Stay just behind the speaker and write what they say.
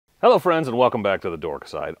Hello friends and welcome back to the Dork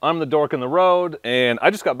side. I'm the Dork in the road and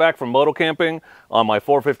I just got back from moto camping on my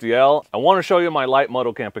 450L. I want to show you my light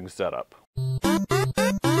moto camping setup.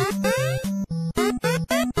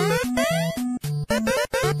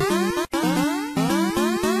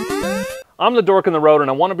 I'm the Dork in the road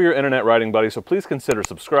and I want to be your internet riding buddy, so please consider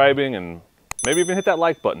subscribing and maybe even hit that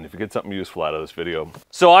like button if you get something useful out of this video.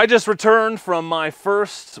 So I just returned from my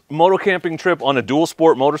first moto camping trip on a dual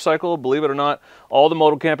sport motorcycle. Believe it or not, all the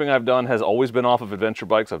moto camping I've done has always been off of adventure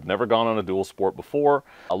bikes. I've never gone on a dual sport before.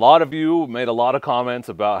 A lot of you made a lot of comments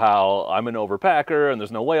about how I'm an overpacker and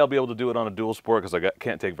there's no way I'll be able to do it on a dual sport because I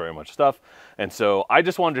can't take very much stuff. And so I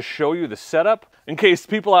just wanted to show you the setup in case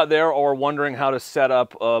people out there are wondering how to set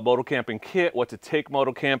up a moto camping kit, what to take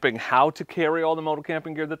moto camping, how to carry all the moto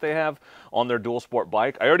camping gear that they have on their dual sport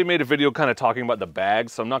bike. I already made a video kind of talking about the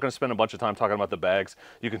bags, so I'm not going to spend a bunch of time talking about the bags.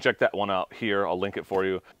 You can check that one out here. I'll link it for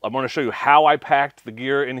you. I'm going to show you how I packed the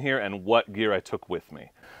gear in here and what gear I took with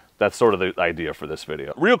me. That's sort of the idea for this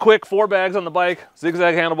video. Real quick, 4 bags on the bike: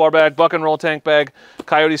 zigzag handlebar bag, buck and roll tank bag,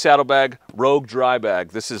 coyote saddle bag, Rogue dry bag.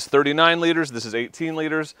 This is 39 liters, this is 18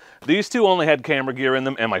 liters. These two only had camera gear in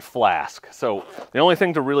them and my flask. So the only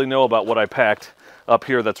thing to really know about what I packed up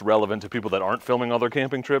here that's relevant to people that aren't filming other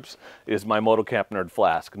camping trips is my Moto Camp Nerd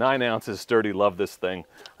flask. 9 ounces, sturdy, love this thing.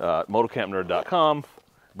 Motocampnerd.com,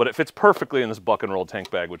 but it fits perfectly in this buck and roll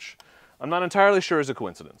tank bag, which I'm not entirely sure is a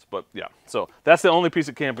coincidence, but yeah. So that's the only piece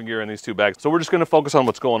of camping gear in these 2 bags. So we're just gonna focus on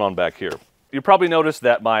what's going on back here. You probably noticed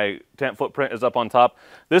that my tent footprint is up on top.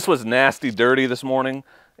 This was nasty dirty this morning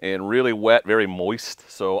and really wet, very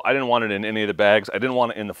moist. So I didn't want it in any of the bags. I didn't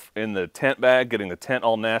want it in the tent bag, getting the tent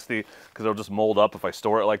all nasty because it'll just mold up if I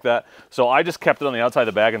store it like that. So I just kept it on the outside of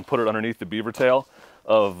the bag and put it underneath the beaver tail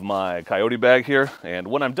of my coyote bag here. And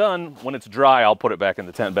when I'm done, when it's dry, I'll put it back in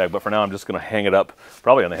the tent bag. But for now, I'm just gonna hang it up,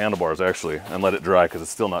 probably on the handlebars actually, and let it dry because it's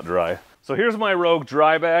still not dry. So here's my Rogue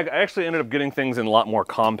dry bag. I actually ended up getting things in a lot more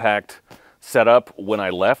compact setup when I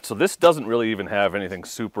left. So this doesn't really even have anything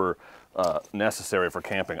super necessary for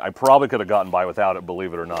camping. I probably could have gotten by without it,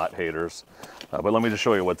 believe it or not, haters. But let me just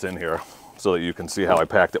show you what's in here so that you can see how I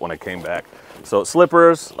packed it when I came back. So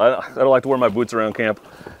slippers, I don't like to wear my boots around camp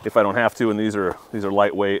if I don't have to, and these are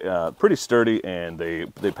lightweight, pretty sturdy, and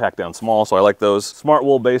they pack down small, so I like those. Smart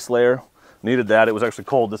wool base layer, needed that. It was actually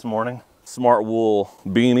cold this morning. Smart wool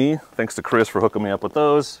beanie, thanks to Chris for hooking me up with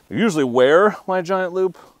those. I usually wear my giant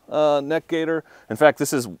loop neck gaiter. In fact,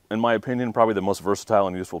 this is, in my opinion, probably the most versatile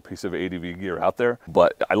and useful piece of ADV gear out there.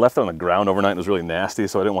 But I left it on the ground overnight and it was really nasty,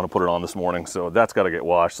 so I didn't want to put it on this morning. So that's got to get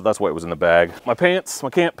washed. So that's why it was in the bag. My pants, my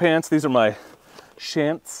camp pants, these are my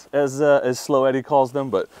shants, as Slow Eddie calls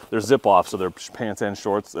them, but they're zip off, so they're pants and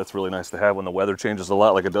shorts. That's really nice to have when the weather changes a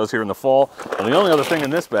lot like it does here in the fall. And the only other thing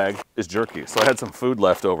in this bag is jerky, so I had some food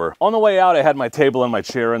left over. On the way out, I had my table and my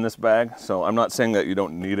chair in this bag, so I'm not saying that you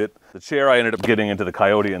don't need it. The chair I ended up getting into the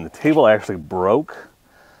coyote, and the table actually broke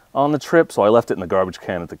on the trip, so I left it in the garbage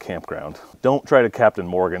can at the campground. Don't try to Captain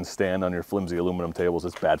Morgan stand on your flimsy aluminum tables.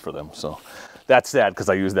 It's bad for them. So that's sad because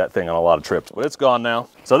I use that thing on a lot of trips, but it's gone now.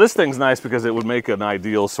 So this thing's nice because it would make an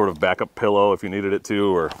ideal sort of backup pillow if you needed it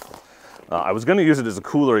to, or I was gonna use it as a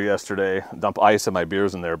cooler yesterday, dump ice and my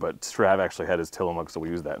beers in there, but Strav actually had his Tillamook, so we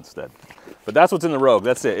used that instead. But that's what's in the Rogue,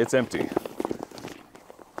 that's it, it's empty.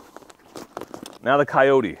 Now the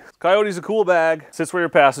Coyote. Coyote's a cool bag, sits where your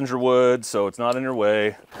passenger would, so it's not in your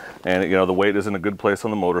way. And you know, the weight is in a good place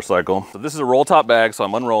on the motorcycle. So this is a roll top bag, so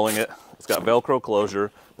I'm unrolling it. It's got Velcro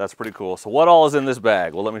closure, that's pretty cool. So what all is in this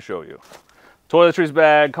bag? Well, let me show you. Toiletries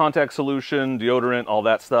bag, contact solution, deodorant, all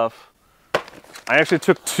that stuff. I actually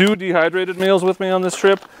took 2 dehydrated meals with me on this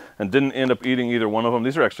trip and didn't end up eating either one of them.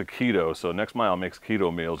 These are actually keto, so Next Mile makes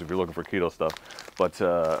keto meals if you're looking for keto stuff. But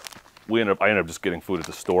I ended up just getting food at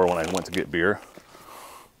the store when I went to get beer.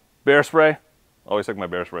 Bear spray, always take my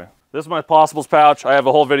bear spray. This is my Possibles pouch. I have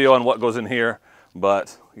a whole video on what goes in here,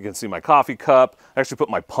 but you can see my coffee cup. I actually put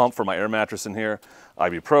my pump for my air mattress in here.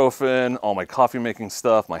 Ibuprofen, all my coffee making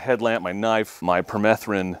stuff, my headlamp, my knife, my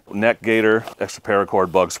permethrin neck gaiter, extra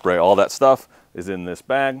paracord, bug spray, all that stuff is in this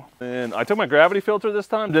bag. And I took my gravity filter this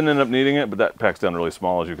time, didn't end up needing it, but that packs down really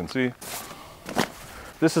small as you can see.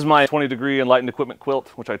 This is my 20-degree enlightened equipment quilt,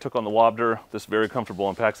 which I took on the Wobder. This is very comfortable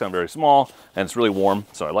and packs down very small, and it's really warm,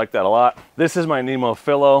 so I like that a lot. This is my Nemo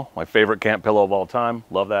pillow, my favorite camp pillow of all time.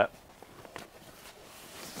 Love that.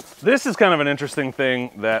 This is kind of an interesting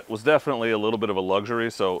thing that was definitely a little bit of a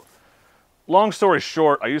luxury. So long story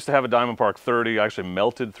short, I used to have a Diamond Park 30. I actually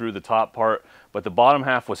melted through the top part, but the bottom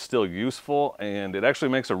half was still useful, and it actually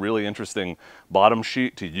makes a really interesting bottom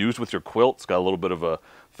sheet to use with your quilt. It's got a little bit of a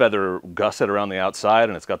feather gusset around the outside,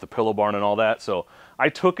 and it's got the pillow barn and all that. So I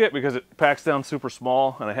took it because it packs down super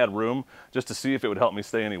small, and I had room just to see if it would help me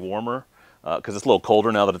stay any warmer, because it's a little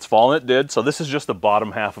colder now that it's fallen. It did. So this is just the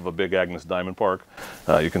bottom half of a Big Agnes Diamond Park.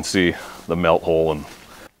 You can see the melt hole, and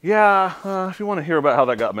yeah, if you want to hear about how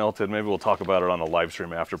that got melted, maybe we'll talk about it on a live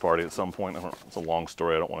stream after party at some point. It's a long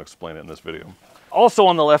story. I don't want to explain it in this video. Also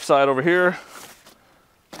on the left side over here,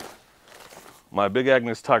 my Big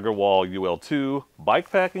Agnes Tiger Wall UL2 bike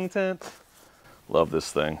packing tent. Love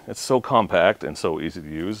this thing. It's so compact and so easy to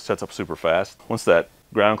use. It sets up super fast. Once that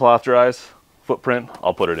ground cloth dries, footprint,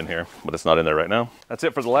 I'll put it in here, but it's not in there right now. That's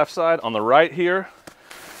it for the left side. On the right here,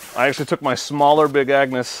 I actually took my smaller Big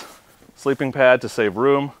Agnes sleeping pad to save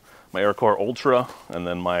room, my AirCore Ultra, and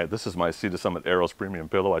then this is my Sea to Summit Aeros Premium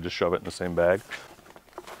pillow. I just shove it in the same bag.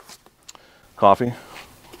 Coffee.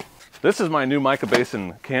 This is my new Mica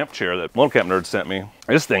Basin camp chair that Moto Camp Nerd sent me.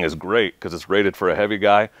 This thing is great because it's rated for a heavy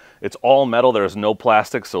guy. It's all metal. There's no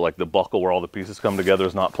plastic, so like the buckle where all the pieces come together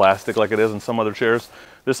is not plastic like it is in some other chairs.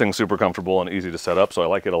 This thing's super comfortable and easy to set up, so I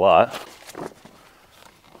like it a lot.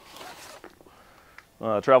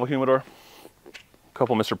 Travel humidor.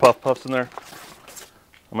 Couple Mr. Puff Puffs in there,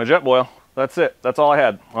 and my jet boil. That's it. That's all I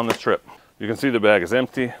had on this trip. You can see the bag is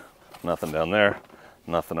empty. Nothing down there,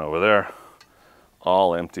 nothing over there,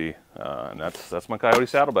 all empty. And that's my Coyote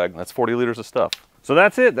saddlebag. That's 40 liters of stuff. So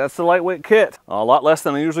that's it. That's the lightweight kit. A lot less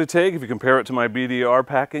than I usually take if you compare it to my BDR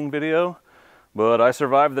packing video. But I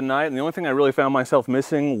survived the night, and the only thing I really found myself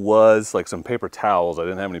missing was like some paper towels. I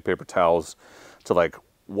didn't have any paper towels to like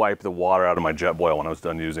wipe the water out of my jet boil when I was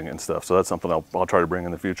done using it and stuff. So that's something I'll try to bring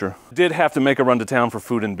in the future. Did have to make a run to town for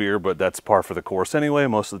food and beer, but that's par for the course anyway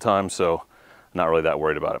most of the time, so not really that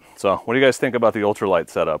worried about it. So what do you guys think about the ultralight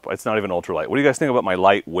setup? It's not even ultralight. What do you guys think about my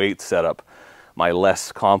lightweight setup? My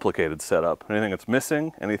less complicated setup? Anything that's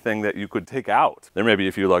missing? Anything that you could take out? There may be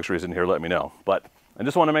a few luxuries in here, let me know. But I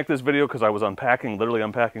just want to make this video because I was unpacking, literally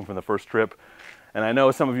unpacking from the first trip. And I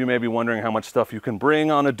know some of you may be wondering how much stuff you can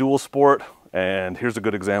bring on a dual sport. And here's a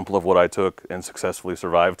good example of what I took and successfully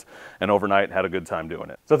survived and overnight had a good time doing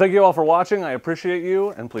it. So thank you all for watching. I appreciate you.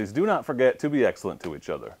 And please do not forget to be excellent to each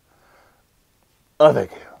other. Oh,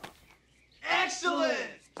 thank you.